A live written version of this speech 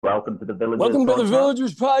welcome to the Villagers Welcome to the Podcast.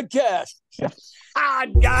 Villagers Podcast.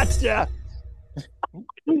 Gotcha.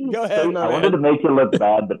 Go ahead, So, my I wanted to man. make you look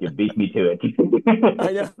bad, but you beat me to it.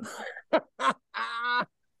 I know.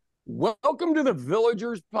 Welcome to the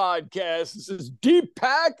Villagers Podcast. This is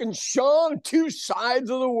Deepak and Sean, two sides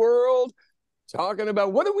of the world, talking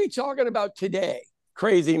about what are we talking about today?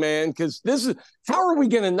 Crazy, man, because this is how are we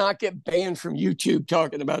going to not get banned from YouTube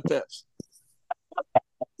talking about this?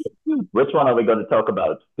 Which one are we going to talk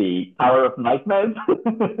about? The Power of Nightmares?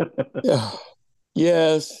 Yeah.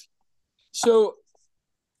 Yes. So,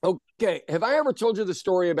 okay, have I ever told you the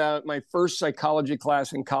story about my first psychology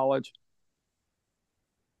class in college?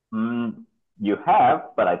 You have,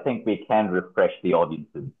 but I think we can refresh the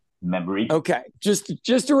audience's memory. Okay, just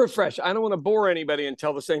to refresh. I don't want to bore anybody and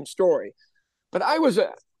tell the same story, but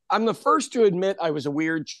I'm the first to admit I was a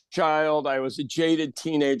weird child. I was a jaded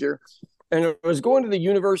teenager, and I was going to the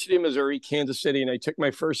University of Missouri, Kansas City, and I took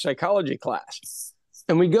my first psychology class.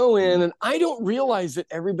 And we go in, and I don't realize that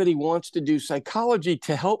everybody wants to do psychology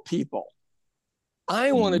to help people.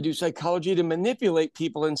 I want to do psychology to manipulate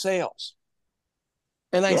people in sales.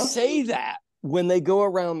 And I say that when they go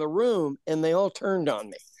around the room, and they all turned on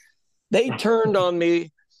me. They turned on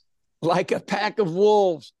me like a pack of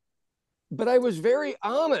wolves. But I was very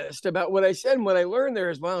honest about what I said. And what I learned there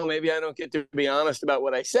is, well, maybe I don't get to be honest about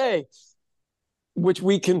what I say, which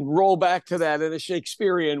we can roll back to that in a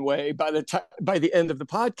Shakespearean way by the end of the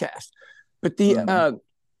podcast. But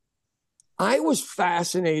I was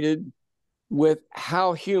fascinated with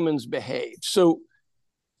how humans behave. So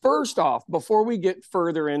first off, before we get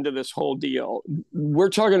further into this whole deal, we're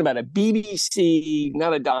talking about a BBC,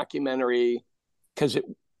 not a documentary, because it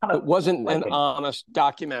wasn't like an honest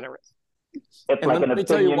documentary. It's and like let me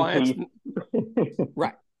tell you why piece.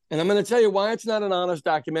 Right. And I'm going to tell you why it's not an honest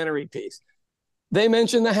documentary piece. They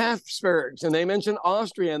mention the Habsburgs and they mention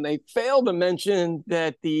Austria, and they fail to mention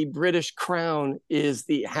that the British crown is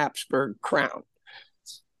the Habsburg crown.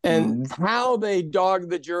 And how they dogged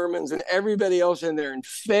the Germans and everybody else in there and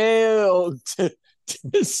failed to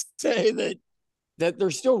say that they're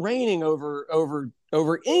still reigning over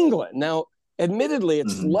England. Now, admittedly,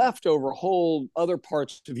 it's left over whole other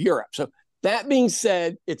parts of Europe. So that being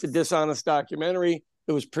said, it's a dishonest documentary.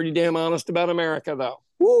 It was pretty damn honest about America, though.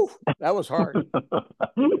 Woo, that was hard.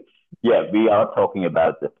 Yeah, we are talking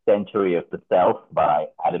about The Century of the Self by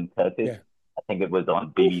Adam Curtis. Yeah. I think it was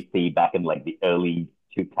on BBC back in like the early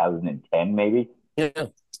 2010, maybe. Yeah.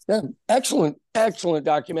 Excellent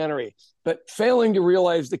documentary. But failing to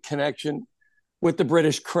realize the connection with the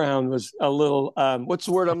British crown was a little, what's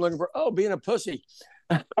the word I'm looking for? Oh, being a pussy.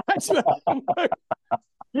 But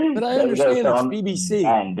I understand it's BBC.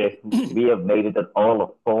 And we have made it at all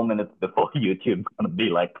of 4 minutes before YouTube's going to be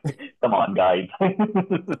like, come on, guys.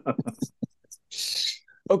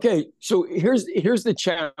 Okay, so here's the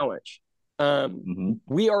challenge.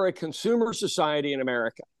 We are a consumer society in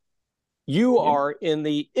America. You are in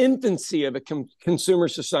the infancy of a consumer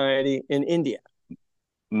society in India.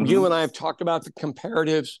 You and I have talked about the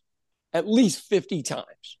comparatives at least 50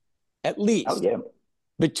 times, at least,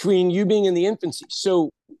 between you being in the infancy. So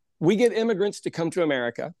we get immigrants to come to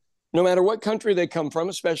America, no matter what country they come from,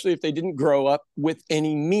 especially if they didn't grow up with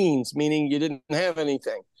any means, meaning you didn't have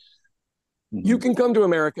anything. You can come to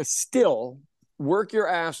America, still work your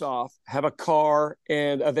ass off, have a car,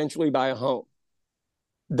 and eventually buy a home.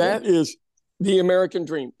 That is the American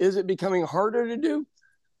dream. Is it becoming harder to do?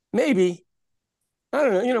 Maybe. I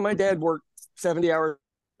don't know. You know, my dad worked 70 hours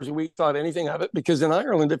a week, thought anything of it, because in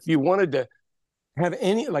Ireland, if you wanted to have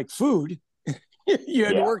any, like food, you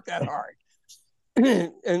had to work that hard.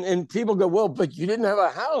 and people go, well, but you didn't have a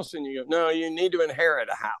house. And you go, no, you need to inherit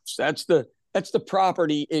a house. That's the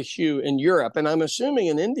property issue in Europe. And I'm assuming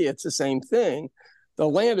in India, it's the same thing. The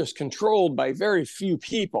land is controlled by very few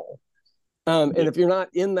people. And if you're not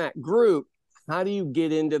in that group, how do you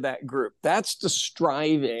get into that group? That's the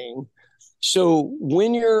striving. So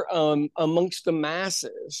when you're amongst the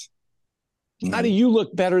masses, how do you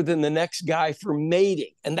look better than the next guy for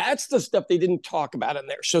mating? And that's the stuff they didn't talk about in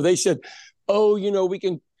there. So they said, oh, you know, we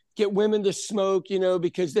can get women to smoke, you know,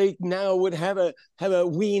 because they now would have a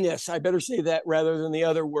weenus. I better say that rather than the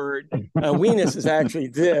other word. Weenus is actually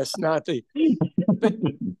this, not the.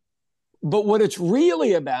 But what it's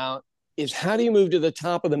really about is how do you move to the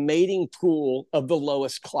top of the mating pool of the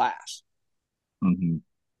lowest class?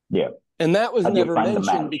 Yeah. And that was never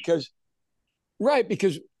mentioned because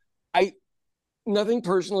nothing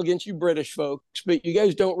personal against you British folks, but you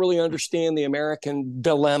guys don't really understand the American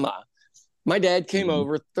dilemma. My dad came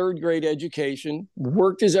over, third grade education,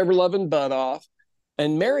 worked his ever-loving butt off,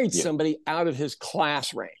 and married somebody out of his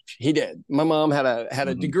class range. He did. My mom had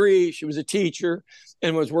a degree. She was a teacher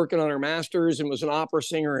and was working on her master's and was an opera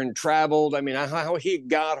singer and traveled. I mean, how he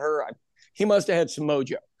got her, he must have had some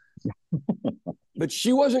mojo. But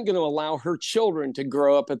she wasn't going to allow her children to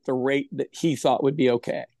grow up at the rate that he thought would be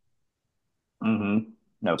okay. Okay.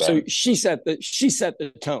 So she set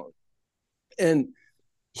the tone, and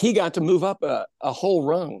he got to move up a whole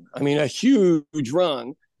rung. I mean, a huge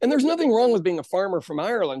rung. And there's nothing wrong with being a farmer from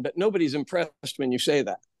Ireland, but nobody's impressed when you say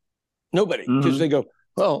that. Nobody, because they go,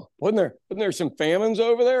 well, wasn't there some famines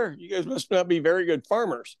over there? You guys must not be very good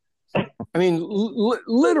farmers. I mean,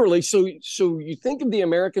 literally. So you think of the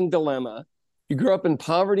American dilemma. You grew up in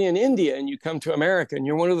poverty in India and you come to America and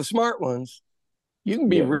you're one of the smart ones. You can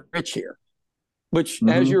be rich here, which,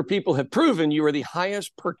 as your people have proven, you are the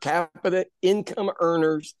highest per capita income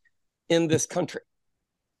earners in this country.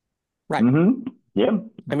 Right. Yeah.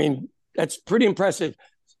 I mean, that's pretty impressive.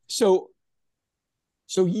 So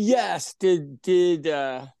yes, did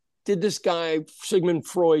this guy, Sigmund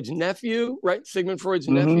Freud's nephew, right? Sigmund Freud's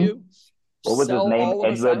nephew. What was his name?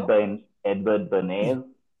 Edward Bernays.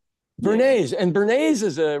 Bernays. And Bernays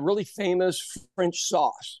is a really famous French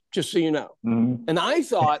sauce, just so you know. And I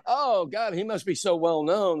thought, oh, God, he must be so well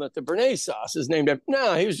known that the Bernays sauce is named after.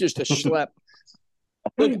 No, he was just a schlep.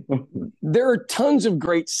 But there are tons of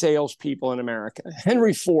great salespeople in America.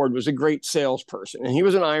 Henry Ford was a great salesperson, and he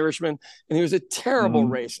was an Irishman, and he was a terrible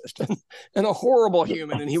racist and a horrible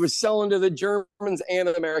human, and he was selling to the Germans and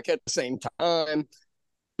America at the same time.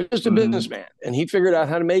 But just a businessman, and he figured out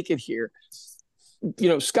how to make it here. You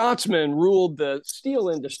know, Scotsman ruled the steel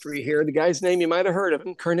industry here. The guy's name, you might have heard of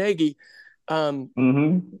him, Carnegie.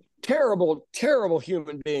 Terrible, terrible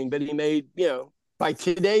human being, but he made, you know, by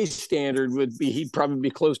today's standard he'd probably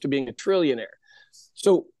be close to being a trillionaire.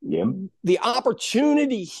 So the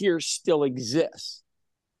opportunity here still exists.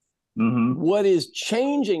 What is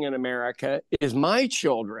changing in America is my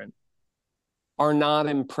children are not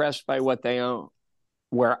impressed by what they own,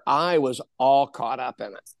 where I was all caught up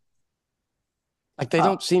in it. Like they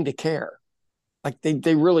don't seem to care. Like they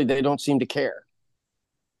don't seem to care.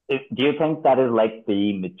 Do you think that is like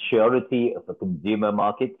the maturity of the consumer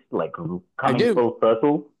market, like coming full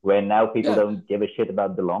circle, where now people don't give a shit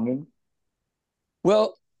about belongings?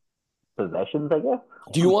 Well, possessions, I guess.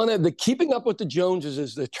 Do you want to? The keeping up with the Joneses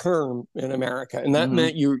is the term in America, and that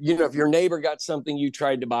meant you know, if your neighbor got something, you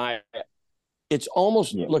tried to buy it. It's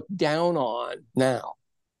almost looked down on now.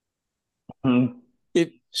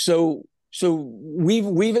 So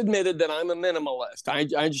we've admitted that I'm a minimalist.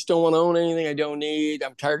 I just don't want to own anything I don't need.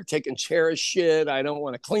 I'm tired of taking cherished shit. I don't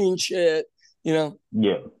want to clean shit, you know?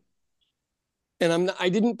 Yeah. And I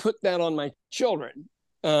didn't put that on my children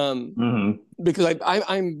because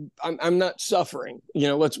I'm not suffering. You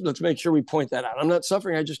know, let's make sure we point that out. I'm not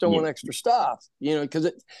suffering. I just don't want extra stuff, you know, because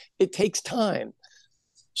it takes time.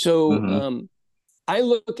 So I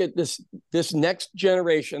look at this next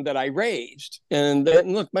generation that I raised, and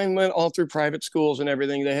look, mine went all through private schools and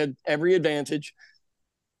everything. They had every advantage.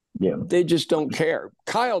 Yeah, they just don't care.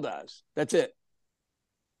 Kyle does. That's it.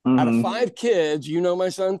 Out of 5 kids, you know my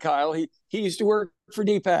son Kyle. He used to work for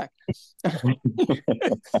Deepak.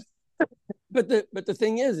 But the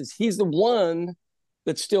thing is he's the one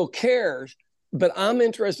that still cares. But I'm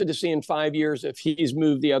interested to see in 5 years if he's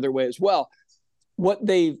moved the other way as well.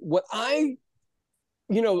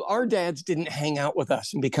 You know, our dads didn't hang out with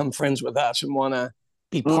us and become friends with us and want to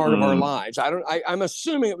be part of our lives. I'm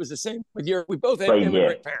assuming it was the same with we both had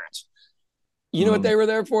immigrant parents. You know what they were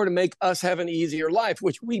there for? To make us have an easier life,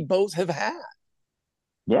 which we both have had.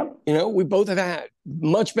 Yeah. You know, we both have had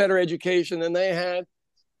much better education than they had.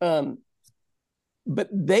 But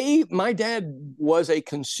my dad was a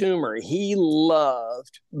consumer. He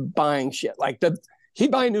loved buying shit. Like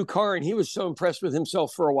he'd buy a new car, and he was so impressed with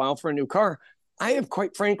himself for a while for a new car. I have,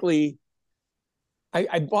 quite frankly,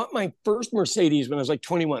 I bought my first Mercedes when I was like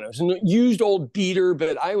 21. It was a used old beater,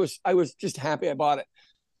 but I was just happy I bought it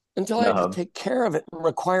until I had to take care of it and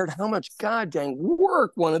required how much goddamn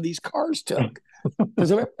work one of these cars took.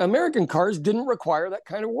 Because American cars didn't require that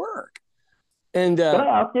kind of work. And can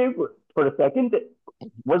I ask you for a second?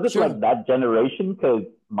 Was it like that generation? Because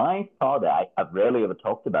my father, I've rarely ever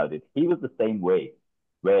talked about it. He was the same way,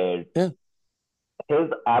 where his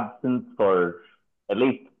absence for, at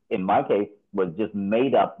least in my case, was just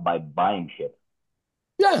made up by buying shit.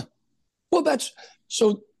 Yeah. Well, that's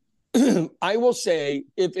so. I will say,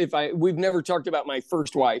 we've never talked about my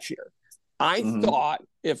first wife here. I thought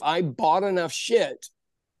if I bought enough shit,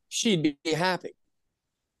 she'd be happy.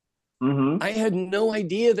 I had no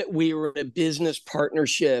idea that we were in a business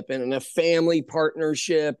partnership and in a family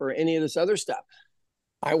partnership or any of this other stuff.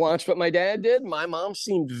 I watched what my dad did. My mom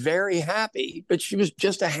seemed very happy, but she was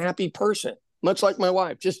just a happy person, much like my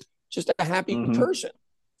wife, just a happy person.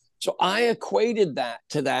 So I equated that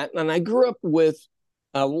to that. And I grew up with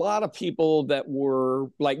a lot of people that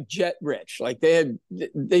were like jet rich. Like they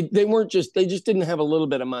just didn't have a little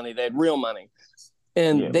bit of money. They had real money.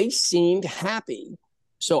 And they seemed happy.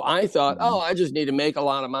 So I thought, I just need to make a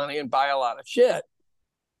lot of money and buy a lot of shit.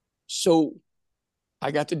 So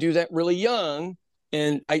I got to do that really young.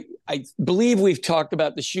 And I believe we've talked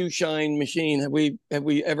about the shoe shine machine. Have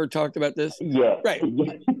we ever talked about this? Yeah. Right.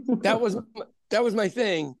 That was my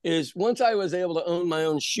thing, is once I was able to own my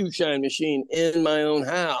own shoe shine machine in my own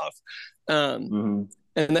house. And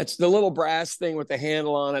that's the little brass thing with the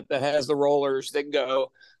handle on it that has the rollers that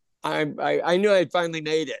go. I knew I'd finally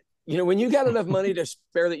made it. You know, when you got enough money to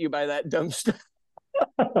spare that you buy that dumb stuff.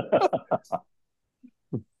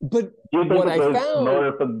 But what I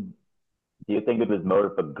found... Do you think it was more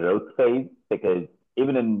of a growth phase? Because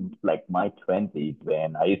even in like my 20s,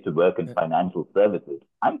 when I used to work in financial services,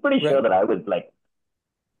 I'm pretty sure that I was like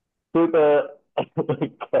super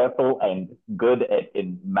careful and good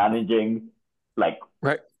in managing like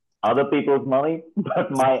other people's money,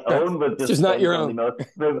 but my own was just not your own. The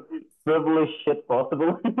most frivolous shit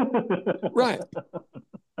possible. Right.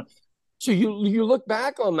 So you look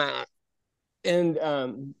back on that,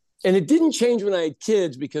 and it didn't change when I had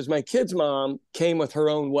kids, because my kids' mom came with her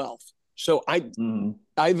own wealth. So I've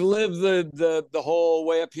lived the whole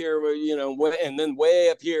way up here, you know, and then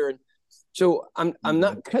way up here. And so I'm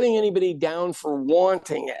not cutting anybody down for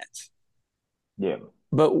wanting it. Yeah.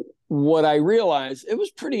 But what I realized, it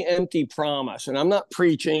was pretty empty promise. And I'm not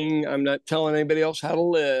preaching. I'm not telling anybody else how to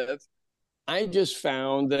live. I just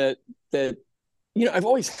found that you know, I've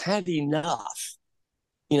always had enough.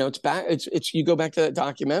 You know, it's you go back to that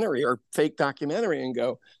documentary or fake documentary and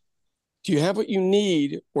go, do you have what you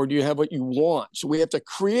need, or do you have what you want? So we have to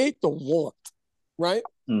create the want, right?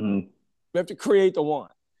 We have to create the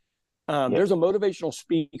want. There's a motivational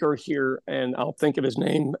speaker here, and I'll think of his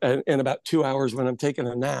name in about 2 hours when I'm taking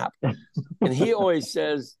a nap. And he always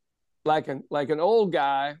says, like an old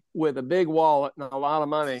guy with a big wallet and a lot of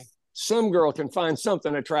money, some girl can find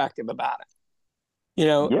something attractive about it. You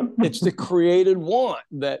know, it's the created want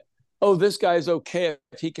that, oh, this guy's okay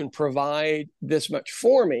if he can provide this much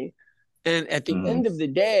for me. And at the end of the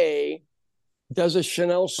day, does a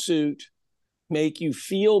Chanel suit make you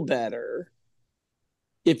feel better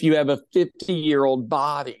if you have a 50-year-old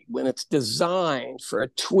body when it's designed for a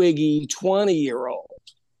twiggy 20-year-old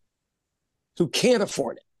who can't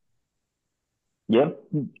afford it? Yep.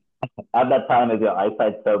 At that time, is your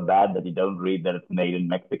eyesight so bad that you don't read that it's made in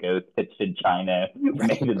Mexico, stitched in China,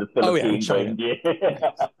 made in the Philippines, or India?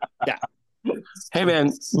 Yeah. Hey,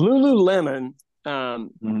 man, Lululemon,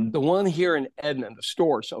 the one here in Edmond, the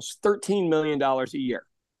store, sells $13 million a year.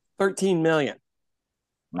 $13 million.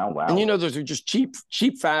 Oh, wow. And you know, those are just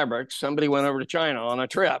cheap fabrics. Somebody went over to China on a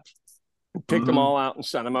trip and picked them all out and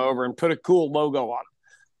sent them over and put a cool logo on them.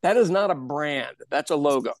 That is not a brand. That's a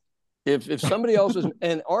logo. If somebody else is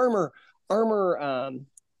an armor,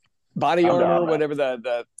 body armor,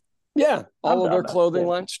 whatever all of their clothing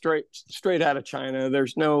line straight out of China.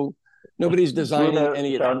 There's nobody's designing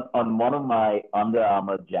any of that. On one of my Under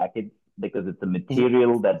Armour jackets, because it's a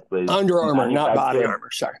material that was Under Armour, not body armor.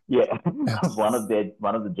 Sorry. Yeah, one of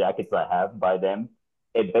the jackets I have by them.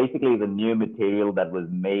 It basically is a new material that was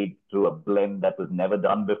made through a blend that was never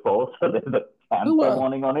done before. So there's a cancer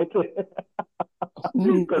warning on it.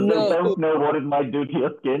 Because they don't know what it might do to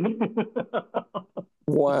your skin.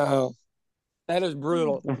 Wow. That is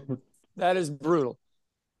brutal. That is brutal.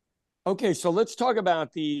 Okay, so let's talk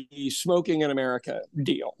about the smoking in America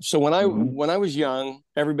deal. So when I was young,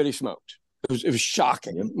 everybody smoked. It was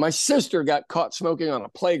shocking. Yep. My sister got caught smoking on a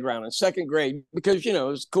playground in second grade because, you know,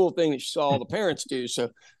 it was a cool thing that she saw all the parents do. So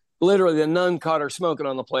literally the nun caught her smoking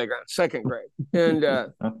on the playground, second grade. And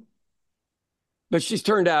but she's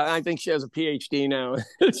turned out, I think she has a PhD now.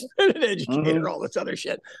 She's been an educator, all this other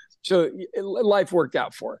shit. So life worked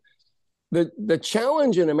out for her. The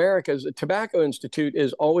challenge in America is the Tobacco Institute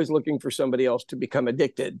is always looking for somebody else to become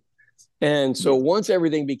addicted. And so once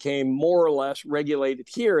everything became more or less regulated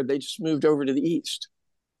here, they just moved over to the East.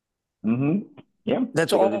 Yeah.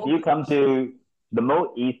 That's because all. If you come to the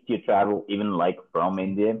more east you travel, even like from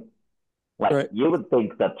India, like you would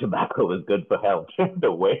think that tobacco is good for health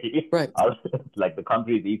the way like the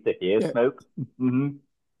countries east of here smoke.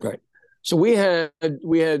 Right. So we had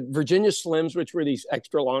Virginia Slims, which were these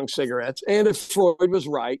extra long cigarettes. And if Freud was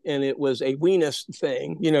right, and it was a weenus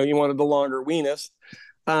thing, you know, you wanted the longer weenus.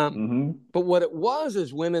 But what it was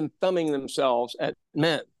is women thumbing themselves at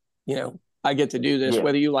men, you know, I get to do this,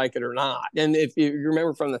 whether you like it or not. And if you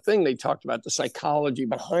remember from the thing, they talked about the psychology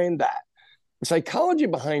behind that. The psychology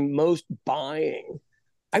behind most buying,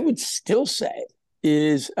 I would still say,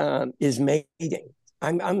 is mating.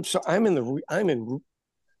 I'm in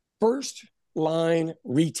first line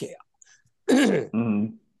retail. Mm-hmm.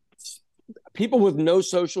 People with no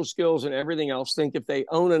social skills and everything else think if they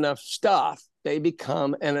own enough stuff, they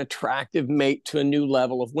become an attractive mate to a new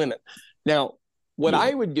level of women. Now, what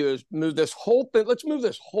I would do is move this whole thing. Let's move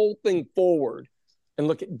this whole thing forward and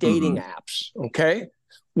look at dating apps, okay?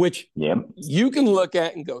 Which you can look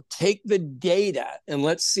at and go, take the data and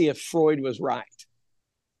let's see if Freud was right.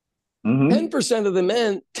 10% of the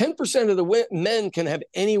men, 10% of the men can have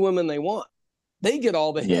any woman they want. They get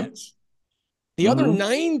all the hits. The other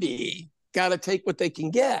 90 got to take what they can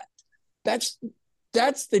get. That's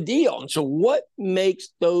the deal. And so what makes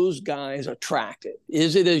those guys attractive?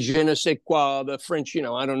 Is it a je ne sais quoi, the French,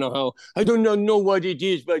 I don't know what it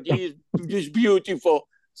is, but it is just beautiful.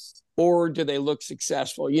 Or do they look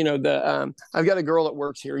successful? I've got a girl that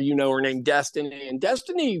works here, her named Destiny. And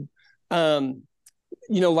Destiny, likes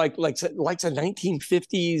a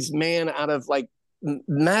 1950s man out of like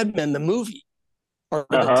Mad Men, the movie or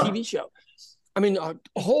the TV show. I mean, a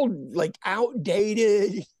whole like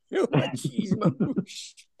outdated, machismo.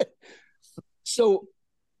 So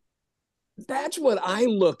that's what I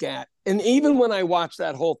look at. And even when I watch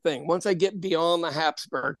that whole thing, once I get beyond the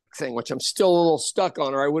Habsburg thing, which I'm still a little stuck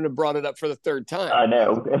on, or I wouldn't have brought it up for the third time. I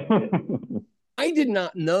know. I did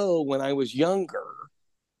not know when I was younger,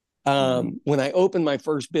 when I opened my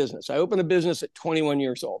first business. I opened a business at 21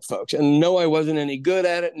 years old, folks. And no, I wasn't any good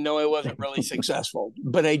at it. No, I wasn't really successful,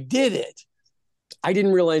 but I did it. I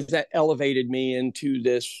didn't realize that elevated me into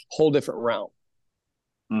this whole different realm,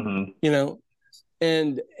 and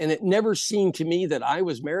it never seemed to me that I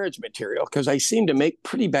was marriage material because I seemed to make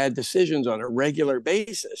pretty bad decisions on a regular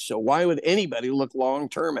basis. So why would anybody look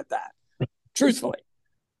long-term at that? Truthfully.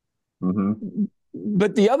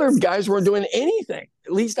 But the other guys weren't doing anything.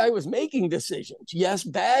 At least I was making decisions. Yes,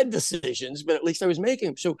 bad decisions, but at least I was making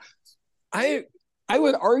them. So I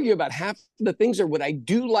would argue about half the things that what I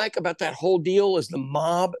do like about that whole deal is the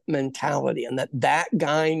mob mentality, and that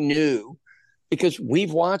guy knew, because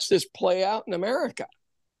we've watched this play out in America.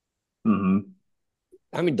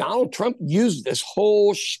 I mean, Donald Trump used this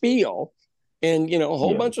whole spiel, and a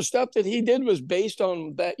whole bunch of stuff that he did was based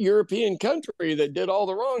on that European country that did all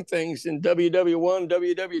the wrong things in WW1,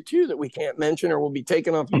 WW2 that we can't mention or will be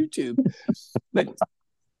taken off YouTube. But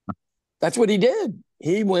that's what he did.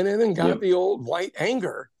 He went in and got the old white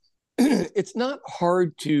anger. It's not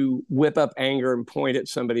hard to whip up anger and point at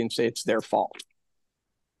somebody and say it's their fault.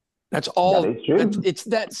 That's all. It's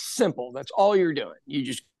that simple. That's all you're doing. You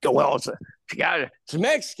just go, well, it's the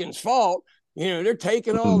Mexicans' fault. They're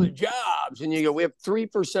taking all the jobs. And you go, we have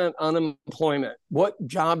 3% unemployment. What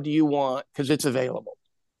job do you want? Because it's available.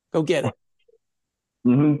 Go get it.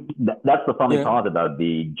 That's the funny part about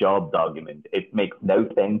the jobs argument. It makes no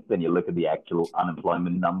sense when you look at the actual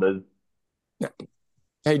unemployment numbers.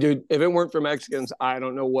 Hey, dude, if it weren't for Mexicans, I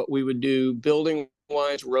don't know what we would do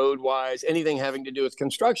building-wise, road-wise, anything having to do with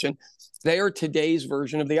construction. They are today's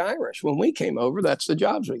version of the Irish. When we came over, that's the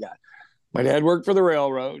jobs we got. My dad worked for the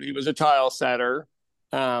railroad. He was a tile setter.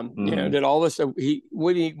 Did all this.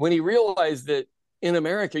 When he realized that in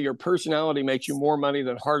America, your personality makes you more money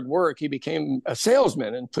than hard work, he became a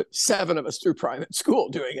salesman and put 7 of us through private school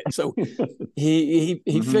doing it. So he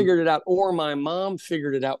figured it out, or my mom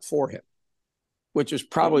figured it out for him, which is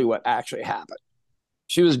probably what actually happened.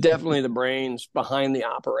 She was definitely the brains behind the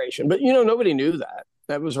operation, but nobody knew that.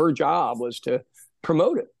 That was her job, was to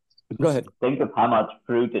promote it. Go ahead. Think of how much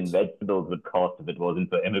fruit and vegetables would cost if it wasn't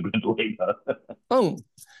for immigrant labor.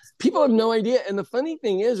 People have no idea. And the funny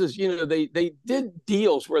thing is they did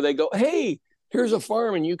deals where they go, hey, here's a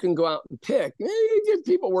farm and you can go out and pick. You give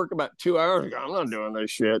people work about 2 hours ago. I'm not doing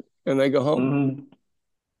this shit. And they go home.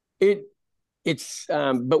 But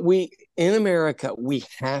in America, we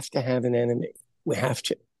have to have an enemy. We have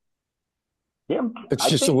to. Yeah.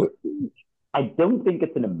 I don't think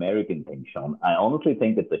it's an American thing, Sean. I honestly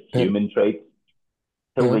think it's a human trait.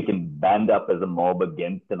 So we can band up as a mob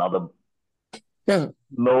against another mob.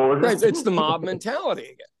 Right. It's the mob mentality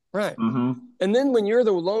again. Right. And then when you're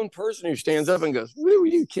the lone person who stands up and goes, "Are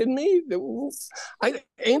you kidding me?"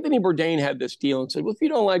 Anthony Bourdain had this deal and said, well, if you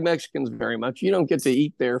don't like Mexicans very much, you don't get to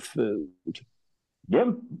eat their food.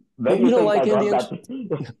 Yeah. You don't like Indians?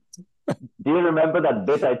 Do you remember that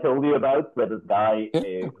bit I told you about where this guy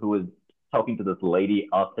who was talking to this lady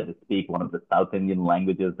asked her to speak one of the South Indian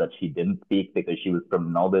languages that she didn't speak because she was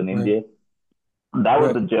from Northern India? That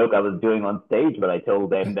was the joke I was doing on stage, but I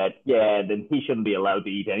told them that, yeah, then he shouldn't be allowed to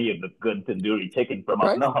eat any of the good tandoori chicken from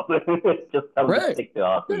up north. Just tell him to stick to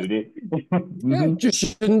our food. Yeah, just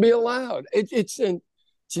shouldn't be allowed. It's an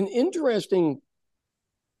interesting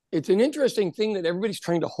thing that everybody's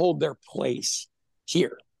trying to hold their place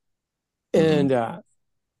here. And I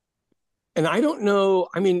don't know.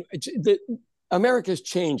 I mean, America's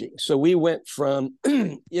changing. So we went from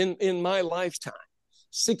in my lifetime,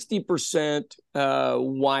 60%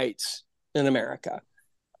 whites in America,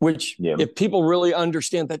 which if people really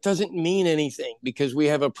understand, that doesn't mean anything because we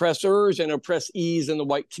have oppressors and oppressees in the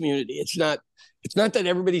white community. It's not that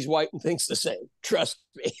everybody's white and thinks the same. Trust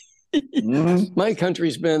me. My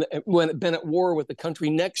country's been at war with the country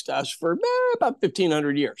next to us for about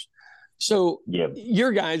 1,500 years. So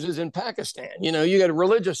your guys is in Pakistan. You know, you got a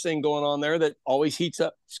religious thing going on there that always heats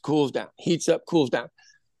up, cools down, heats up, cools down.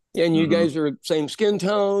 And you guys are same skin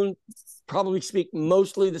tone, probably speak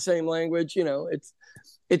mostly the same language. You know,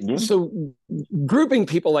 so grouping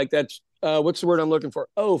people like that's what's the word I'm looking for?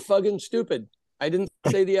 Oh, fucking stupid. I didn't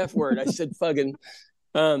say the F word. I said fucking.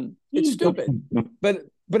 It's stupid, but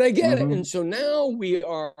I get it. And so now we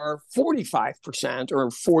are 45%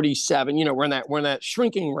 or 47. You know, we're in that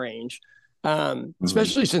shrinking range,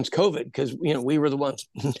 especially since COVID, because we were the ones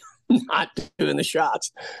not doing the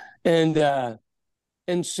shots, and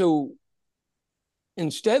so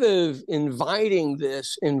instead of inviting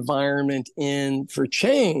this environment in for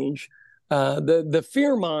change, the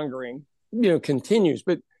fear mongering, continues.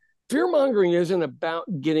 But fear mongering isn't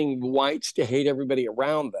about getting whites to hate everybody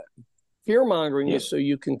around them. Fear mongering is so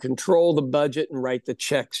you can control the budget and write the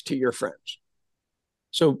checks to your friends.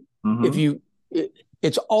 So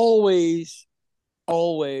it's always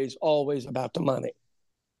about the money.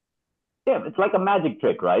 Yeah, it's like a magic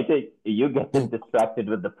trick, right? You get distracted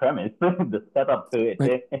with the premise, the setup to it,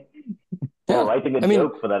 right. Or writing a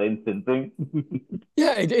joke for that instance.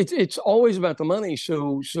 It's always about the money.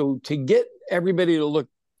 So to get everybody to look,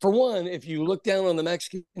 for one, if you look down on the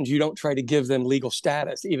Mexicans, you don't try to give them legal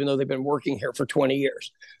status, even though they've been working here for 20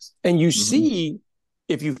 years. And you see,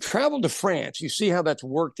 if you've traveled to France, you see how that's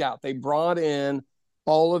worked out. They brought in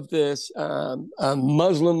all of this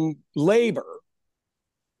Muslim labor.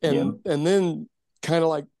 And then kind of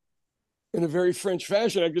like in a very French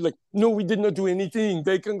fashion, I'd be like, no, we did not do anything.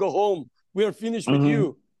 They can go home. We are finished with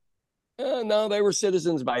you. No, they were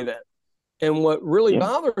citizens by then. And what really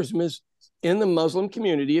bothers them is in the Muslim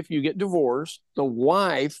community, if you get divorced, the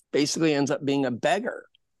wife basically ends up being a beggar.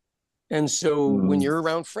 And so when you're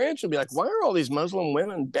around France, you'll be like, why are all these Muslim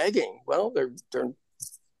women begging? Well, they're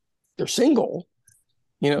single.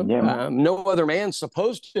 No other man's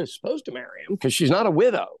supposed to marry him because she's not a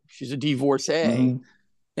widow. She's a divorcee.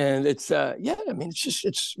 And it's,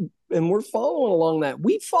 and we're following along that.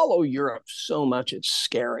 We follow Europe so much, it's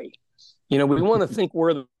scary. We want to think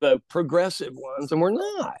we're the progressive ones, and we're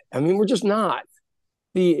not. I mean, we're just not.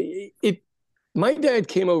 My dad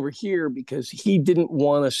came over here because he didn't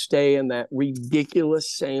want to stay in that ridiculous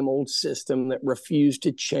same old system that refused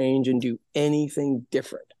to change and do anything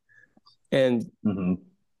different. And 50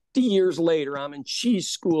 years later, I'm in cheese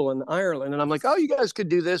school in Ireland, and I'm like, oh, you guys could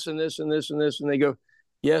do this and this and this and this. And they go,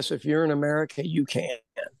 yes, if you're in America, you can.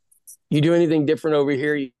 You do anything different over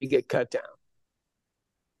here, you get cut down.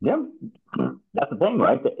 Yeah, that's the thing,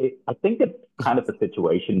 right? I think it's kind of a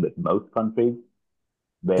situation with most countries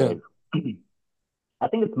where I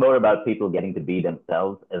think it's more about people getting to be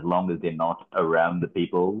themselves as long as they're not around the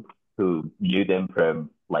people who knew them from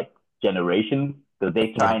like generations. Because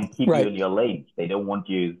they try and keep you in your lane. They don't want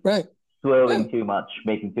you swirling too much,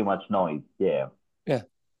 making too much noise. Yeah.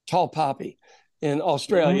 Tall poppy. In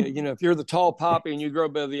Australia, if you're the tall poppy and you grow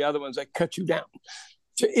above the other ones, they cut you down.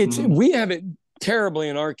 So we have it terribly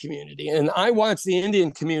in our community. And I watch the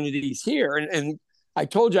Indian communities here. And I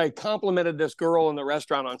told you I complimented this girl in the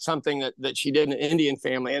restaurant on something that she did in an Indian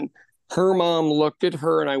family. And her mom looked at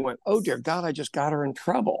her and I went, oh, dear God, I just got her in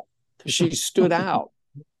trouble because she stood out.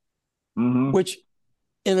 Which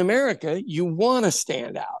in America, you want to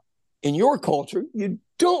stand out. In your culture, you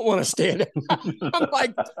don't want to stand out. I'm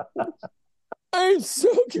like, I'm so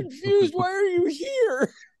confused. Why are you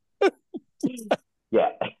here? Yeah,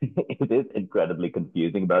 it is incredibly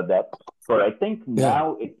confusing about that. But I think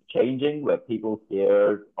now it's changing where people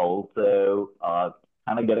here also are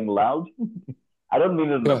kind of getting loud. I don't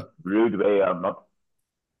mean it in a rude way. I'm not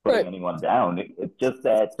putting anyone down. It's just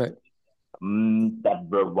that that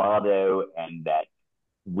bravado and that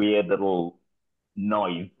weird little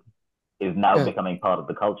noise is now becoming part of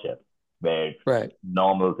the culture where it's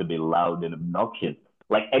normal to be loud and obnoxious.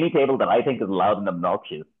 Like any table that I think is loud and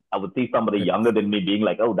obnoxious, I would see somebody younger than me being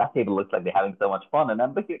like, "Oh, that table looks like they're having so much fun," and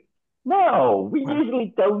I'm thinking, "No, we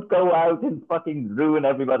usually don't go out and fucking ruin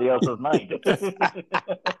everybody else's night."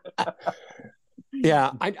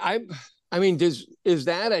 Yeah, I mean, is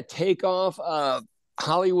that a takeoff of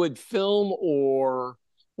Hollywood film, or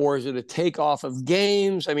is it a takeoff of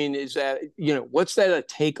games? I mean, is that, what's that a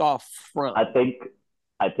takeoff from? I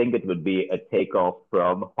think it would be a takeoff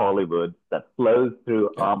from Hollywood that flows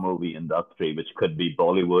through our movie industry, which could be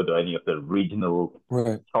Bollywood or any of the regional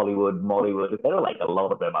Hollywood, Mollywood. There are like a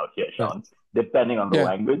lot of them out here, Sean, depending on the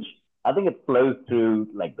language. I think it flows through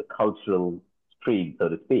like the cultural stream, so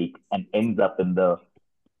to speak, and ends up in the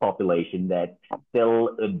population that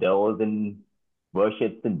still adores and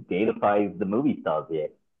worships and deifies the movie stars here.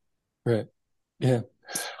 Right. Yeah.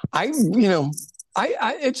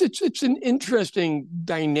 It's an interesting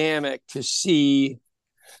dynamic to see.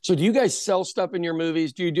 So do you guys sell stuff in your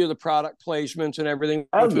movies? Do you do the product placements and everything,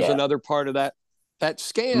 which was another part of that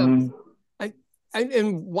scam?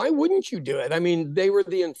 And why wouldn't you do it? I mean, they were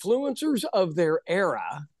the influencers of their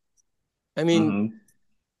era. I mean,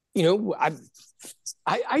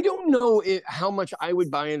 I don't know how much I would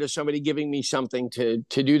buy into somebody giving me something to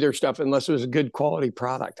do their stuff unless it was a good quality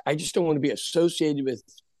product. I just don't want to be associated with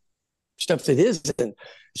stuff that isn't.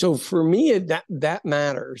 So for me, that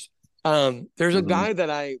matters. There's a guy that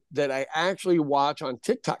I actually watch on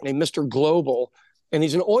TikTok named Mr. Global, and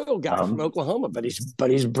he's an oil guy from Oklahoma, but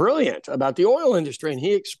he's brilliant about the oil industry, and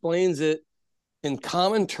he explains it in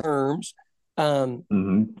common terms.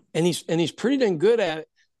 And he's pretty dang good at it.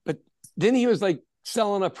 But then he was like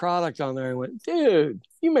selling a product on there. I went, dude,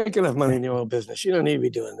 you make enough money in the oil business. You don't need to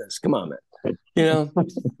be doing this. Come on, man.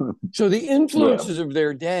 So the influences of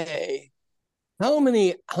their day, how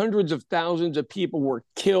many hundreds of thousands of people were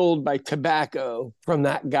killed by tobacco from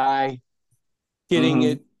that guy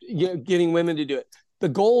getting getting women to do it? The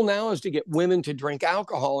goal now is to get women to drink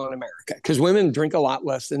alcohol in America because women drink a lot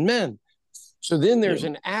less than men. So then there's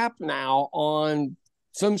an app now on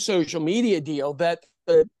some social media deal that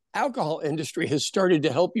the alcohol industry has started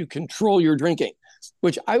to help you control your drinking,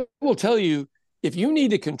 which I will tell you, if you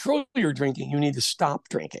need to control your drinking, you need to stop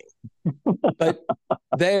drinking. But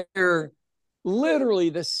they're literally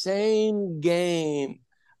the same game.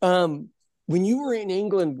 When you were in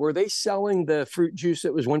England, were they selling the fruit juice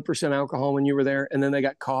that was 1% alcohol when you were there and then they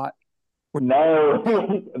got caught? No.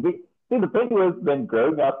 See, the thing was, when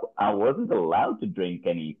growing up, I wasn't allowed to drink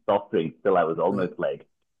any soft drinks till I was almost like.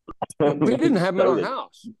 We didn't have them in our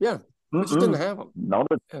house. Yeah, we just didn't have them.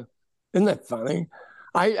 Isn't that funny?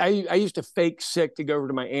 I used to fake sick to go over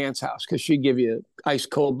to my aunt's house because she'd give you an ice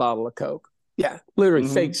cold bottle of Coke. Yeah, literally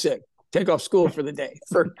fake sick. Take off school for the day.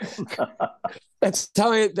 That's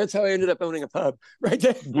how I ended up owning a pub right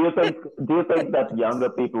there. Do you think that younger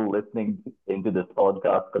people listening into this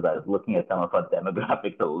podcast, because I was looking at some of our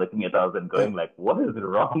demographics, are looking at us and going like, what is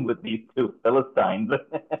wrong with these two Philistines?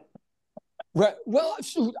 Right. Well,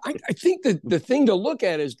 so I think that the thing to look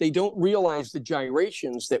at is they don't realize the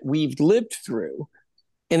gyrations that we've lived through.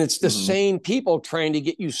 And it's the same people trying to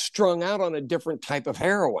get you strung out on a different type of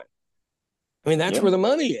heroin. I mean, that's where the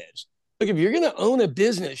money is. Look, if you're going to own a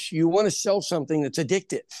business, you want to sell something that's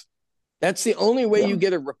addictive. That's the only way you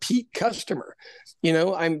get a repeat customer.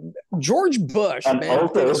 I'm George Bush,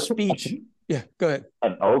 did a speech. Yeah, go ahead.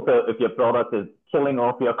 And also, if your product is killing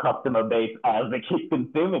off your customer base as they keep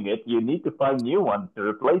consuming it, you need to find new ones to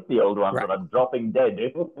replace the old ones that are dropping dead.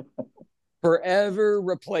 Forever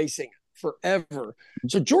replacing it. Forever.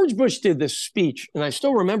 So George Bush did this speech, and I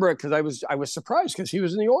still remember it because I was surprised because he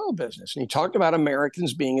was in the oil business, and he talked about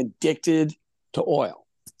Americans being addicted to oil.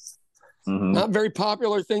 Not a very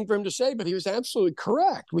popular thing for him to say, but he was absolutely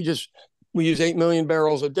correct. We use 8 million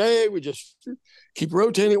barrels a day. We just keep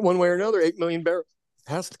rotating it one way or another. 8 million barrels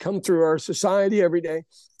has to come through our society every day.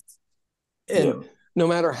 And no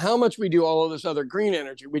matter how much we do all of this other green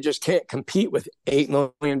energy, we just can't compete with 8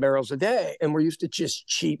 million barrels a day. And we're used to just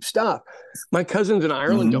cheap stuff. My cousins in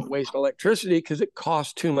Ireland don't waste electricity because it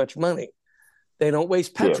costs too much money. They don't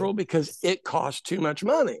waste petrol because it costs too much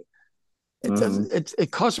money. It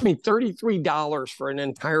cost me $33 for an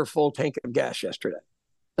entire full tank of gas yesterday.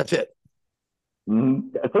 That's it.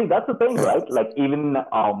 I think that's the thing, right? Like even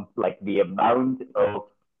like the amount of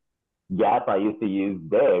gas I used to use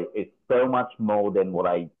there is so much more than what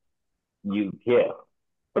I use here.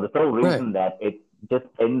 For the sole reason that it just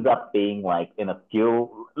ends up being like in a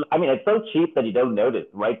fuel. I mean, it's so cheap that you don't notice,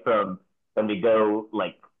 right? From when we go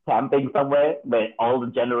like camping somewhere where all the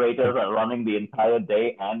generators are running the entire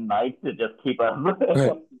day and night to just keep us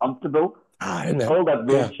comfortable. All that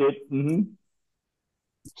weird shit.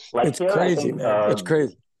 Like it's crazy, man. It's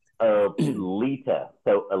crazy. a liter.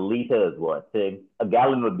 So a liter is what? A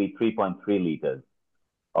gallon would be 3.3 liters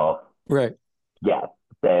of gas.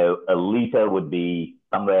 So a liter would be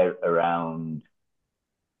somewhere around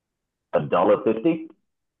 $1.50.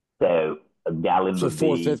 So a gallon would be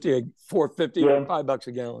 $4.50 or $5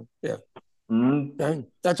 a gallon. Yeah. Dang,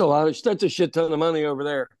 that's a shit ton of money over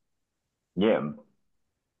there. Yeah.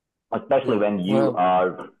 Especially when you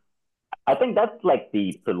are, I think that's like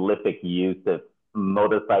the prolific use of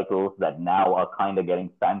motorcycles that now are kind of getting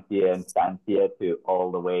fancier and fancier to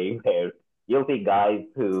all the way where you'll see guys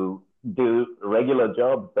who do regular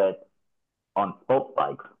jobs but on sports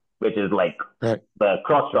bikes, which is like the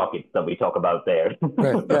cross rockets that we talk about there.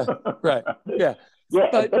 Yeah.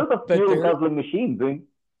 There's a fuel guzzling machine, dude.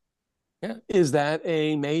 Yeah. Is that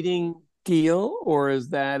a mating deal, or is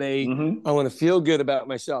that I want to feel good about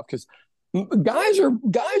myself? Because guys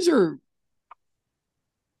are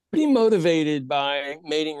pretty motivated by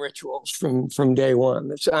mating rituals from day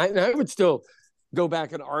one. I would still go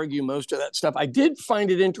back and argue most of that stuff. I did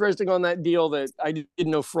find it interesting on that deal that I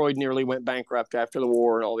didn't know Freud nearly went bankrupt after the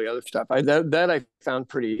war and all the other stuff. That I found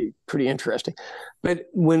pretty interesting. But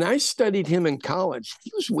when I studied him in college,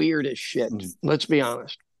 he was weird as shit. Let's be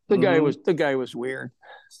honest. The guy was weird.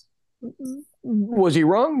 Was he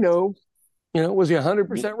wrong? No. Was he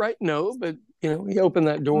 100% right? No. But he opened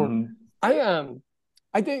that door.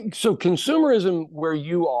 I think so. Consumerism, where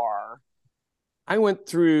you are, I went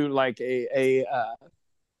through like a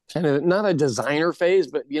kind of not a designer phase,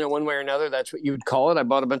 but one way or another, that's what you would call it. I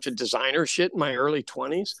bought a bunch of designer shit in my early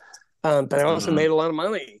 20s, but I also made a lot of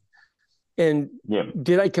money. And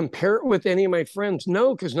did I compare it with any of my friends?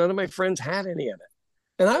 No, because none of my friends had any of it.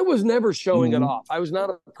 And I was never showing it off. I was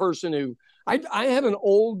not a person who I had an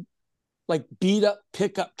old, like, beat up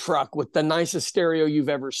pickup truck with the nicest stereo you've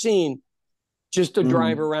ever seen, just to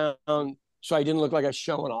drive around, so I didn't look like I was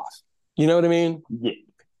showing off. You know what I mean?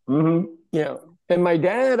 Yeah. And my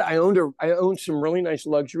dad, I owned some really nice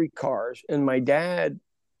luxury cars, and my dad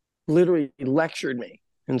literally lectured me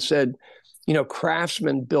and said,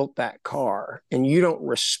 Craftsman built that car, and you don't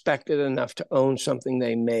respect it enough to own something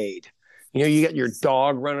they made. You got your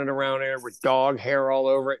dog running around there with dog hair all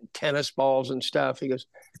over it and tennis balls and stuff. He goes,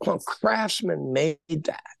 well, Craftsman made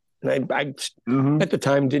that. And I at the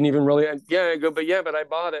time didn't even really, I go, but I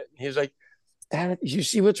bought it. And he's like, Dad, you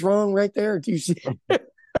see what's wrong right there? Do you see? I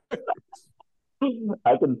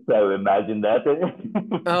can so imagine that.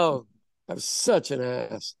 Oh, I was such an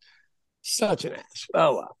ass. Such an ass.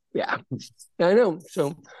 Oh, well, yeah, I know.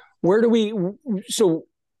 So so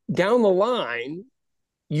down the line,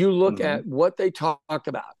 you look at what they talk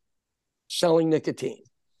about. Selling nicotine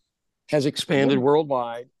has expanded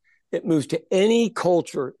worldwide. It moves to any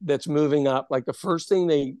culture that's moving up. Like the first thing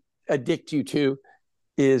they addict you to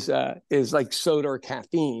is like soda or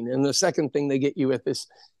caffeine, and the second thing they get you with is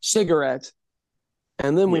cigarettes,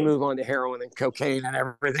 and then we move on to heroin and cocaine and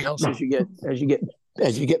everything else as you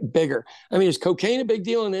get bigger. I mean, is cocaine a big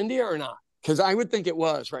deal in India or not? Because I would think it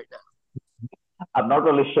was right now. I'm not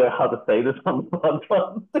really sure how to say this on the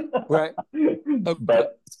podcast. Right. Okay.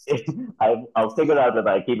 But I'll figure out that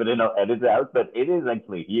I keep it in or edit it out, but it is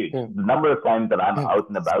actually huge. The number of times that I'm out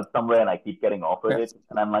and about somewhere and I keep getting offered it,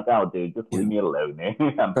 and I'm like, oh, dude, just leave me alone.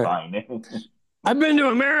 I'm fine. I've been to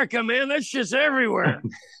America, man. That shit's everywhere.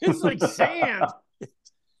 It's like sand.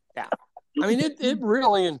 Yeah. I mean, it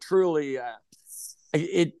really and truly,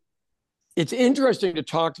 it's interesting to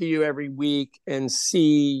talk to you every week and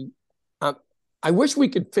see. I wish we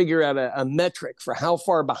could figure out a metric for how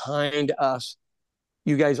far behind us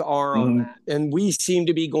you guys are on that. And we seem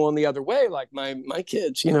to be going the other way. Like my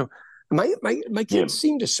kids, my kids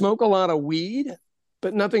seem to smoke a lot of weed,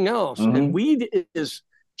 but nothing else. And weed is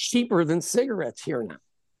cheaper than cigarettes here now.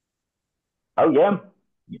 Oh, yeah.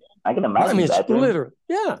 I can imagine. I mean, it's literally,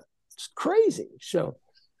 it's crazy. So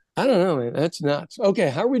I don't know, man. That's nuts. Okay.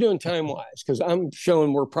 How are we doing time-wise? Because I'm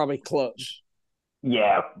showing we're probably close.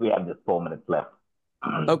 Yeah, we have just 4 minutes left.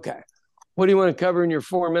 Okay. What do you want to cover in your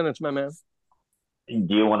 4 minutes, my man?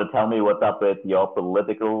 Do you want to tell me what's up with your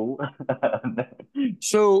political?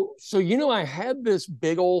 So I had this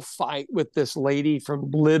big old fight with this lady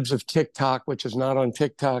from Libs of TikTok, which is not on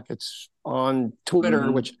TikTok. It's on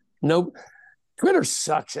Twitter, which Twitter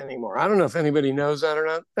sucks anymore. I don't know if anybody knows that or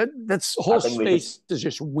not. That's whole space is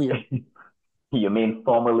just weird. You mean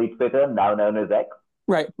formerly Twitter, now known as X?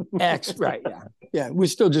 Right. X, right. Yeah. Yeah. We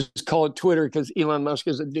still just call it Twitter because Elon Musk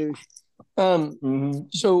is a douche.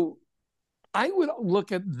 So I would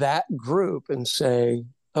look at that group and say,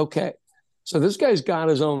 okay, so this guy's got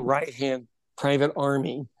his own right-hand private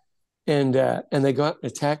army, and they go out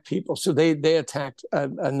and attack people. So they attacked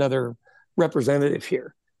another representative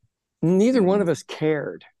here. neither one of us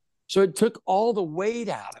cared. So it took all the weight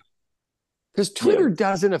out of it. Because Twitter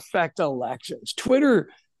doesn't affect elections. Twitter,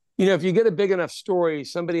 you know, if you get a big enough story,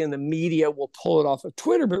 somebody in the media will pull it off of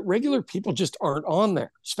Twitter, but regular people just aren't on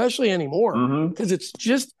there, especially anymore, because it's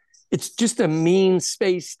just a mean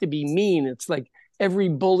space to be mean. It's like every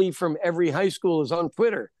bully from every high school is on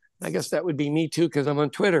Twitter. I guess that would be me too, because I'm on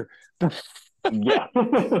Twitter. Yeah.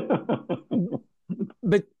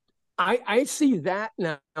 But I see that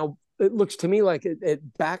now. It looks to me like it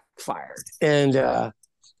backfired. And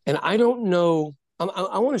I don't know.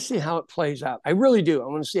 I want to see how it plays out. I really do. I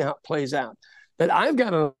want to see how it plays out. But I've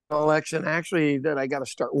got an election actually that I got to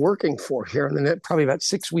start working for here in the next, probably about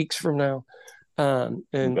 6 weeks from now. You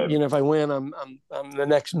know, if I win, I'm the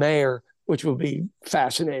next mayor, which will be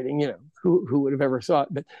fascinating. You know, who would have ever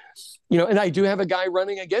thought? But you know, and I do have a guy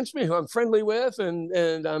running against me who I'm friendly with,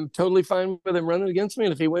 and I'm totally fine with him running against me.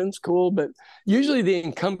 And if he wins, cool. But usually the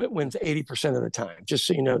incumbent wins 80% of the time, just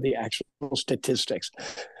so you know the actual statistics.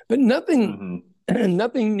 But nothing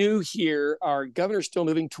new here. Our governor's still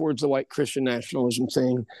moving towards the white Christian nationalism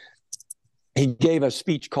thing. He gave a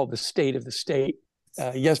speech called the State of the State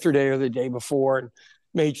yesterday or the day before, and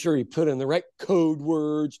made sure he put in the right code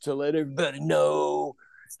words to let everybody know,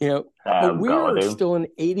 you know. But we're still an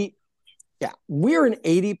 80%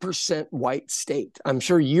 white state. I'm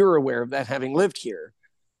sure you're aware of that, having lived here.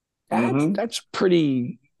 That's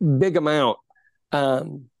pretty big amount.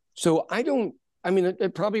 So I mean,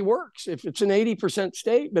 it probably works if it's an 80%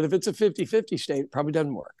 state, but if it's a 50-50 state, it probably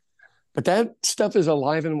doesn't work. But that stuff is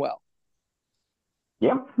alive and well.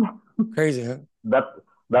 Yeah. Crazy, huh?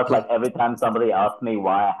 That's like every time somebody asks me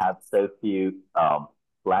why I have so few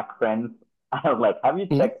Black friends, I'm like, have you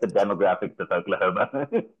checked the demographics of Oklahoma?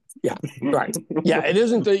 Yeah, right. Yeah, it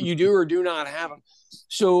isn't that you do or do not have them.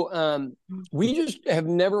 So we just have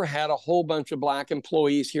never had a whole bunch of Black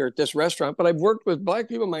employees here at this restaurant, but I've worked with Black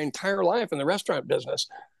people my entire life in the restaurant business.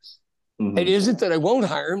 It isn't that I won't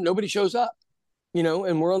hire them. Nobody shows up, you know,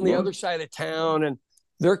 and we're on the other side of town, and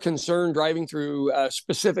they're concerned driving through a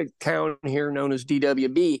specific town here known as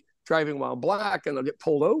DWB, driving while Black, and they'll get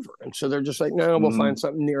pulled over. And so they're just like, no, we'll find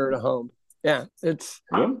something nearer to home. Yeah, it's.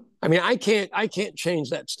 I mean, I can't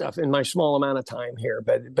change that stuff in my small amount of time here,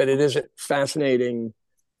 but it is a fascinating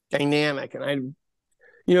dynamic. And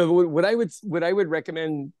you know, what I would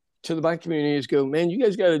recommend to the Black community is go, man, you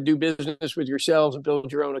guys got to do business with yourselves and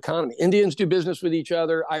build your own economy. Indians do business with each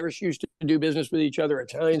other. Irish used to do business with each other.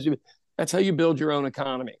 Italians do. That's how you build your own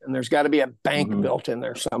economy. And there's got to be a bank built in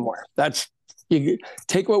there somewhere. That's, you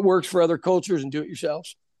take what works for other cultures and do it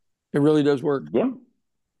yourselves. It really does work. Yeah.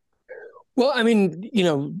 Well, I mean, you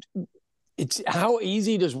know, it's how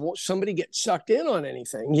easy does somebody get sucked in on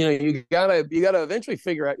anything? You know, you gotta eventually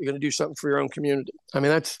figure out you're going to do something for your own community. I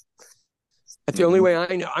mean, that's the only way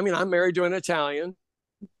I know. I mean, I'm married to an Italian.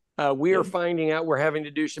 We are finding out we're having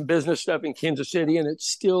to do some business stuff in Kansas City, and it's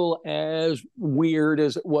still as weird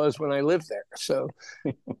as it was when I lived there. So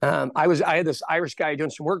I had this Irish guy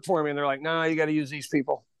doing some work for me, and they're like, "No, you got to use these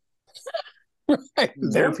people." Right.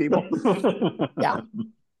 They're people. Yeah.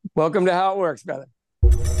 Welcome to How It Works, brother.